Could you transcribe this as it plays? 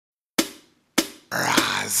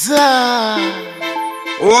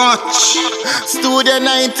Watch Studio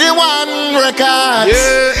 91 records.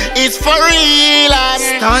 Yeah. It's for real and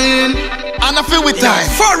Stein. And I feel with time.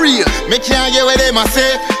 For real. Me can't hear what them a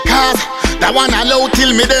say, cause that one allow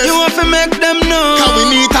till me there. You want to make them know. Cause we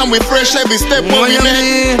meet and we fresh every step What we you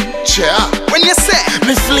make. mean? Yeah. When you say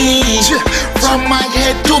Me flee from my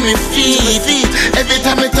head to me feet. Every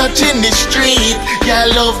time I touch in the street, yeah,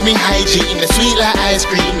 love me hygiene, the sweet like ice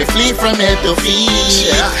cream. Me flee from head to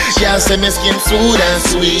feet. Yeah, say me skin smooth and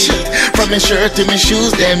sweet. From my shirt to my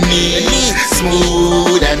shoes, them neat,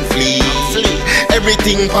 smooth and flee.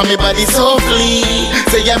 Everything for me body so flee.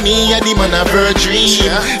 Say yeah, me a the man of her dream.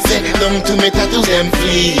 Say down to me tattoos, them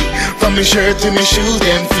flee. From my shirt to my shoes,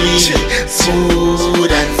 them flee,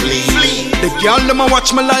 smooth and flee. the girl them a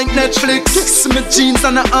watch me like Netflix. See me jeans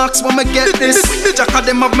and I ask when me get this. The jack of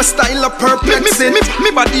them have my style of perplexing.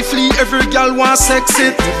 Me body flee, every girl want sex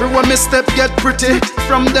it. Everywhere me step get pretty.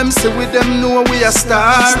 From them say with them know we a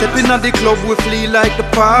star. Stepping at the club we flee like the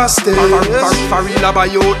pastor. For real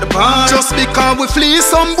about you the bar. Just because we flee,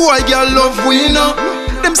 some boy girl love we know.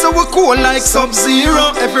 Them say we cool like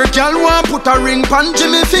Sub-Zero. Every girl want put a ring pan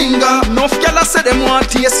Jimmy finger. Enough girl I say them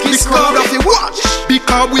want taste kiss crowd of you watch.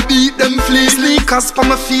 Because we beat them flea. Sneakers for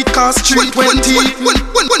my feet cost 320.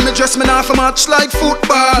 When me dress me off a match like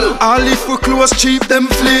football. All if we close cheap them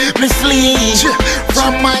flee. Me flee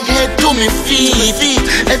from my head to me feet.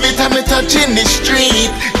 Every time I touch in the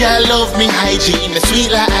street, yeah, love me hygiene, the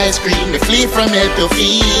sweet like ice cream. Me flee from head to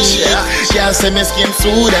feet. Yeah, say me skin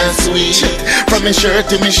smooth and sweet. From my shirt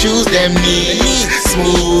to my shoes, them neat,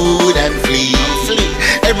 smooth and flee.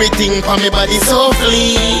 Everything for me body so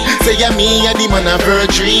flee. Say yeah, me a the man of her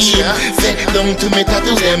dream. Say down to me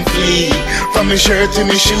tattoos, them flee. From my shirt to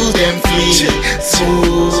my shoes, them flee,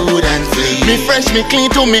 smooth and flee. Me fresh, me clean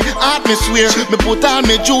to me heart, me swear. Me put all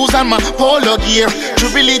me jewels and my polo gear.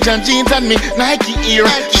 True religion jeans and me Nike ear.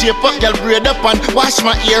 Shape up, girl, braid up and wash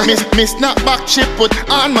my ear. Me snap back, she put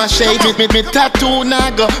on my shade. Me tattoo now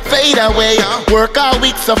go fade away. Work all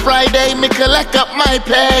week, so Friday me collect up my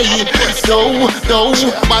pay. So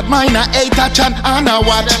bad mind a 8 touch and a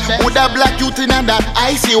watch. With a black youth in and that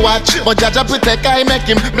icy watch. But Jaja protect I make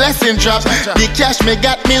him blessing drop. The cash me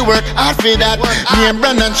got me work hard for that. Name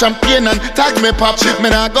brand and champagne and tag me pop. Me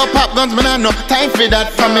nah go pop guns, me nah no time for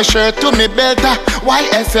that. From me shirt to me belt,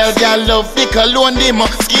 YSL girl love the cologne, the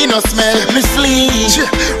mosquito smell. Me flee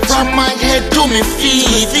from my head to me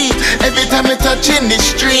feet. Every time I touch in the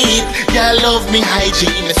street, yeah, love me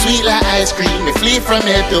hygiene, the sweet like ice cream. Me flee from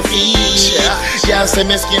head to feet. Yeah, say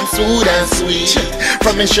me skin smooth and sweet.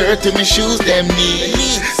 From my shirt to my shoes, them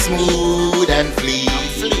neat, smooth and flee.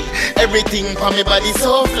 Everything for me body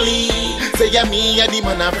so flee. Say yeah, me a the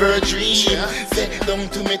man of her dream. Say down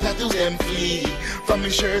to me tattoos, them flee. From my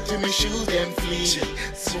shirt to my shoes, them flee.